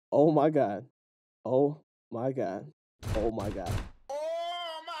Oh my god. Oh my god. Oh my god.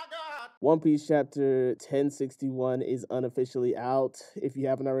 One Piece chapter 1061 is unofficially out. If you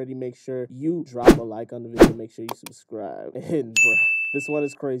haven't already, make sure you drop a like on the video. Make sure you subscribe. And bruh, this one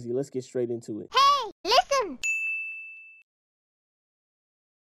is crazy. Let's get straight into it. Hey, listen!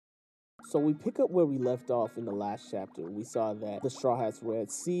 So we pick up where we left off in the last chapter. We saw that the Straw Hats were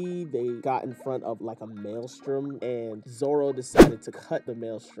at sea. They got in front of like a maelstrom, and Zoro decided to cut the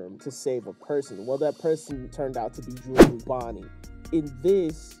maelstrom to save a person. Well, that person turned out to be Jewelry Bonnie. In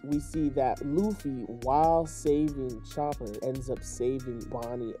this, we see that Luffy, while saving Chopper, ends up saving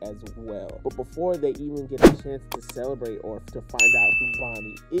Bonnie as well. But before they even get a chance to celebrate or to find out who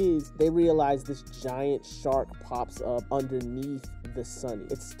Bonnie is, they realize this giant shark pops up underneath the Sunny.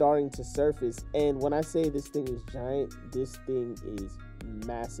 It's starting to surface, and when I say this thing is giant, this thing is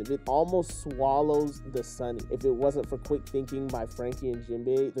massive. It almost swallows the Sunny. If it wasn't for quick thinking by Frankie and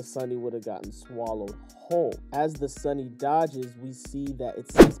Jinbei, the Sunny would have gotten swallowed whole. As the Sunny dodges, we see that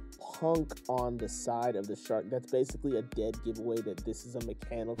it says punk on the side of the shark. That's basically a dead giveaway that this is a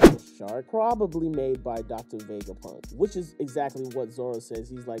mechanical shark, probably made by Dr. Vegapunk, which is exactly what Zoro says.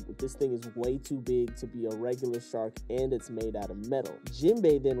 He's like, this thing is way too big to be a regular shark, and it's made out of metal.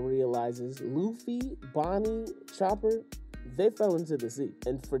 Jinbei then realizes Luffy, Bonnie, Chopper, they fell into the sea.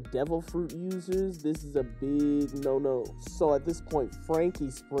 And for devil fruit users, this is a big no-no. So at this point,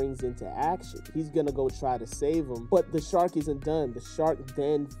 Frankie springs into action. He's gonna go try to save him, but the shark isn't done. The shark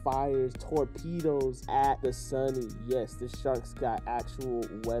then fires torpedoes at the Sunny. Yes, the shark's got actual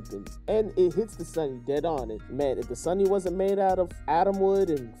weapons, and it hits the Sunny dead on. And man, if the Sunny wasn't made out of atom wood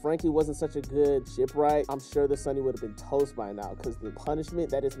and Frankie wasn't such a good shipwright, I'm sure the Sunny would have been toast by now, because the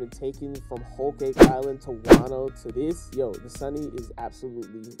punishment that has been taken from Whole Cake Island to Wano to this, yo, the Sunny is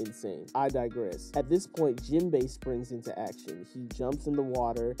absolutely insane. I digress. At this point, Jinbei springs into action. He jumps in the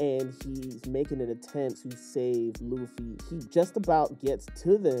water and he's making an attempt to save Luffy. He just about gets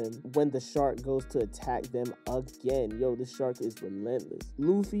to them when the shark goes to attack them again. Yo, this shark is relentless.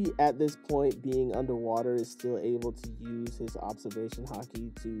 Luffy, at this point, being underwater, is still able to use his observation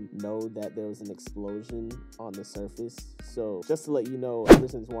haki to know that there was an explosion on the surface. So just to let you know, ever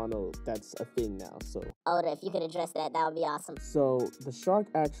since Wano, that's a thing now. So Oda, if you could address that, that would be awesome. So the shark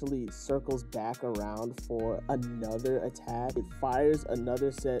actually circles back around for another attack. It fires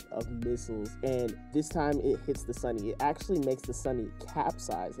another set of missiles, and this time it hits the Sunny. It actually makes the Sunny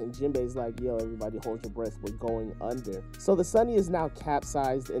capsize, and Jinbei's like, yo, everybody hold your breath, we're going under. So the Sunny is now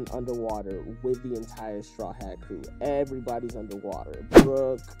capsized and underwater with the entire Straw Hat crew. Everybody's underwater.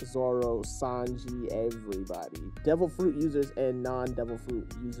 Brook, Zoro, Sanji, everybody. Devil fruit users and non-devil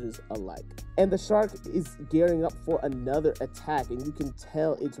fruit users alike. And the shark is gearing up for another attack, and you can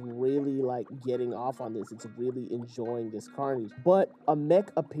tell it's really like getting off on this. It's really enjoying this carnage. But a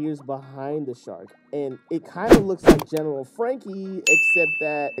mech appears behind the shark, and it kind of looks like General Frankie, except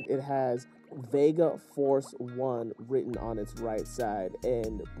that it has Vega Force 1 written on its right side.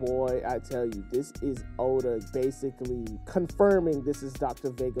 And boy, I tell you, this is Oda basically confirming this is Dr.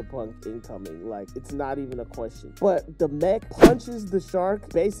 Vegapunk incoming. Like, it's not even a question. But the mech punches the shark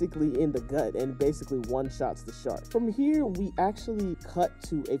basically in the gut and basically one-shots the shark. From here, we actually cut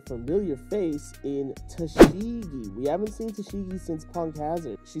to a familiar face in Tashigi. We haven't seen Tashigi since Punk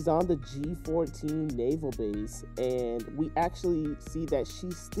Hazard. She's on the G14 naval base, and we actually see that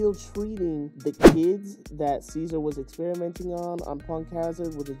she's still treating the kids that Caesar was experimenting on Punk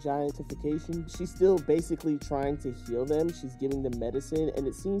Hazard with the giantification. She's still basically trying to heal them. She's giving them medicine, and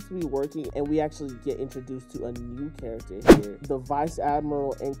it seems to be working, and we actually get introduced to a new character here, the Vice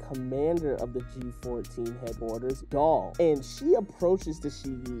Admiral and Commander of the G14 headquarters, Doll. And she approaches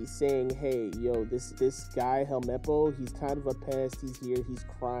Tashigi saying, hey, yo, this guy, Helmeppo, he's kind of a pest. He's here, he's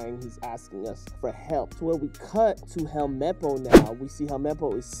crying, he's asking us for help. To where we cut to Helmeppo now. We see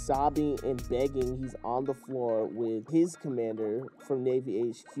Helmeppo is sobbing and begging. He's on the floor with his commander from Navy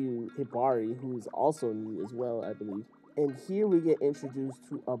HQ, Hibari, who is also new as well, I believe. And here we get introduced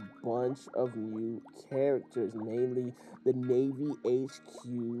to a bunch of new characters, mainly the Navy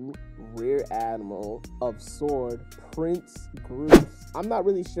HQ Rear Admiral of Sword, Prince Groose. I'm not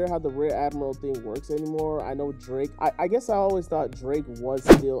really sure how the Rear Admiral thing works anymore. I know Drake, I guess I always thought Drake was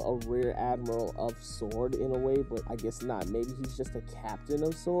still a Rear Admiral of Sword in a way, but I guess not. Maybe he's just a captain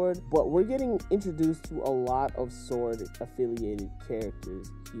of Sword. But we're getting introduced to a lot of Sword affiliated characters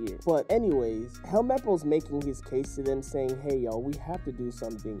here. But anyways, Helmeppo's making his case to them, saying, hey, yo, we have to do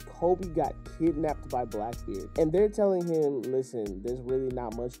something. Kobe got kidnapped by Blackbeard. And they're telling him, listen, there's really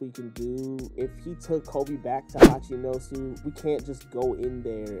not much we can do. If he took Kobe back to Hachinosu, we can't just go in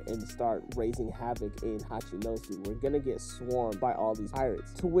there and start raising havoc in Hachinosu. We're gonna get swarmed by all these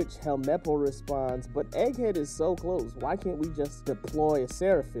pirates. To which Helmeppo responds, but Egghead is so close. Why can't we just deploy a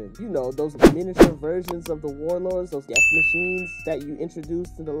Seraphim? You know, those miniature versions of the warlords, those death machines that you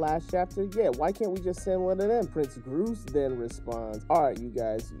introduced in the last chapter? Yeah, why can't we just send one of them? Prince Groose then responds, all right, you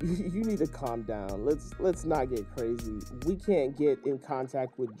guys, you need to calm down. Let's not get crazy. We can't get in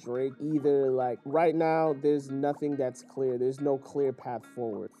contact with Drake either. Like, right now, there's nothing that's clear. There's no clear path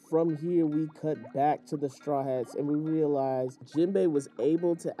forward. From here, we cut back to the Straw Hats and we realize Jinbei was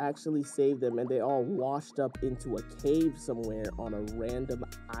able to actually save them, and they all washed up into a cave somewhere on a random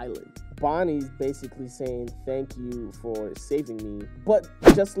island. Bonnie's basically saying thank you for saving me, but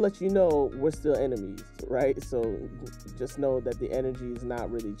just to let you know, we're still enemies, right? So just know that the energy is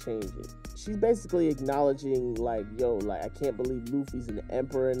not really changing. She's basically acknowledging, like, yo, like, I can't believe Luffy's an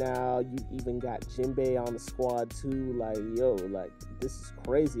emperor now. You even got Jinbei on the squad too. Like, yo, like, this is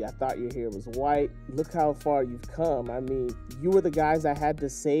crazy. I thought your hair was white. Look how far you've come. I mean, you were the guys I had to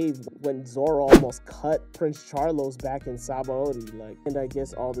save when Zoro almost cut Prince Charlos back in Sabaody. Like, and I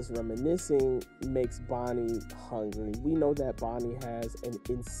guess all this reminiscing makes Bonnie hungry. We know that Bonnie has an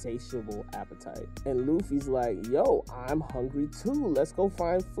insatiable appetite. And Luffy's like, yo, I'm hungry too. Let's go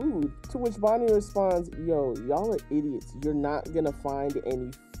find food. To which Bonnie responds, yo, y'all are idiots. You're not gonna find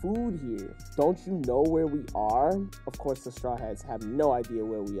any food here. Don't you know where we are? Of course, the Straw Hats have no idea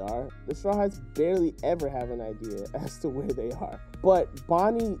where we are. The Straw Hats barely ever have an idea as to where they are. But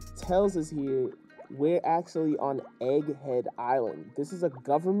Bonnie tells us here we're actually on Egghead Island. This is a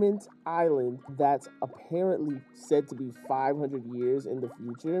government island that's apparently said to be 500 years in the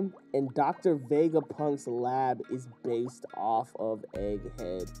future, and Dr. Vegapunk's lab is based off of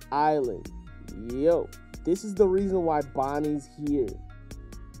Egghead Island. Yo, this is the reason why Bonnie's here.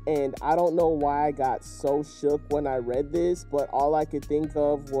 And I don't know why I got so shook when I read this, but all I could think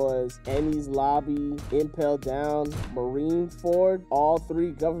of was Enies Lobby, Impel Down, Marineford, all three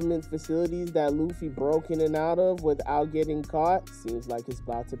government facilities that Luffy broke in and out of without getting caught. Seems like it's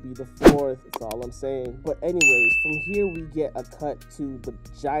about to be the fourth, that's all I'm saying. But anyways, from here we get a cut to the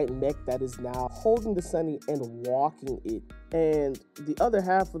giant mech that is now holding the Sunny and walking it. And the other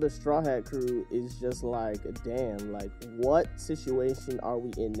half of the Straw Hat crew is just like, damn, like, what situation are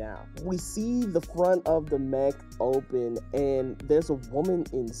we in now? We see the front of the mech open and there's a woman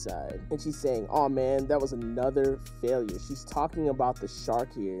inside, and she's saying, oh man, that was another failure. She's talking about the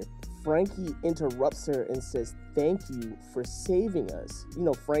shark here. Frankie interrupts her and says, thank you for saving us. You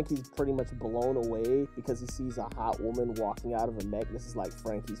know, Frankie's pretty much blown away because he sees a hot woman walking out of a mech. This is like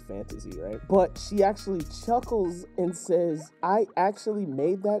Frankie's fantasy, right? But she actually chuckles and says, I actually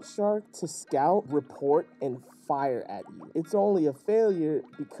made that shark to scout, report, and fire at you. It's only a failure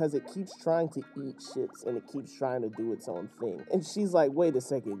because it keeps trying to eat ships and it keeps trying to do its own thing. And she's like, wait a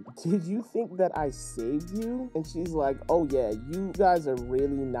second, did you think that I saved you? And she's like, oh yeah, you guys are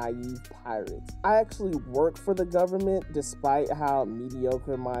really naive pirates. I actually work for the government despite how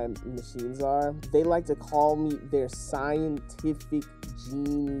mediocre my machines are. They like to call me their scientific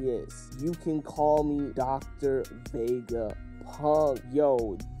genius. You can call me Dr. Vegapunk.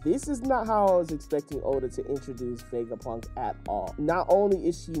 Yo, this is not how I was expecting Oda to introduce Vegapunk at all. Not only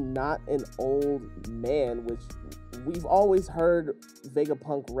is she not an old man, which we've always heard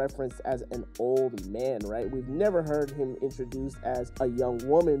Vegapunk referenced as an old man, right? We've never heard him introduced as a young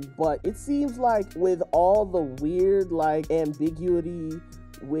woman, but it seems like with all the weird, like, ambiguity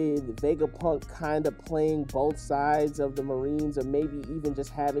with Vegapunk kind of playing both sides of the Marines, or maybe even just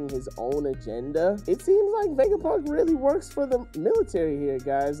having his own agenda, it seems like Vegapunk really works for the military here,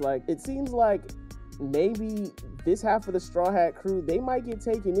 guys. Like, it seems like maybe this half of the Straw Hat crew, they might get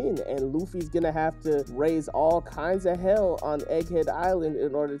taken in, and Luffy's gonna have to raise all kinds of hell on Egghead Island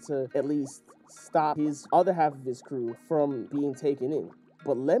in order to at least stop his other half of his crew from being taken in.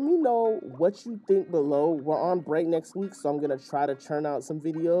 But let me know what you think below. We're on break next week, so I'm going to try to churn out some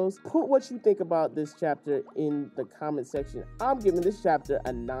videos. Put what you think about this chapter in the comment section. I'm giving this chapter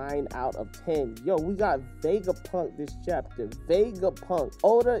a 9 out of 10. Yo, we got Vegapunk this chapter. Vegapunk.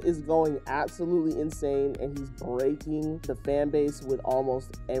 Oda is going absolutely insane, and he's breaking the fan base with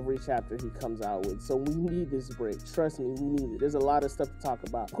almost every chapter he comes out with. So we need this break. Trust me, we need it. There's a lot of stuff to talk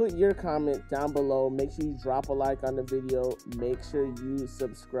about. Put your comment down below. Make sure you drop a like on the video. Make sure you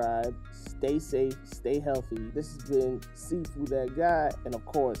subscribe. Stay safe, stay healthy. This has been Sifu That Guy, and of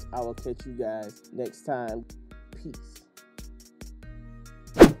course I will catch you guys next time. Peace.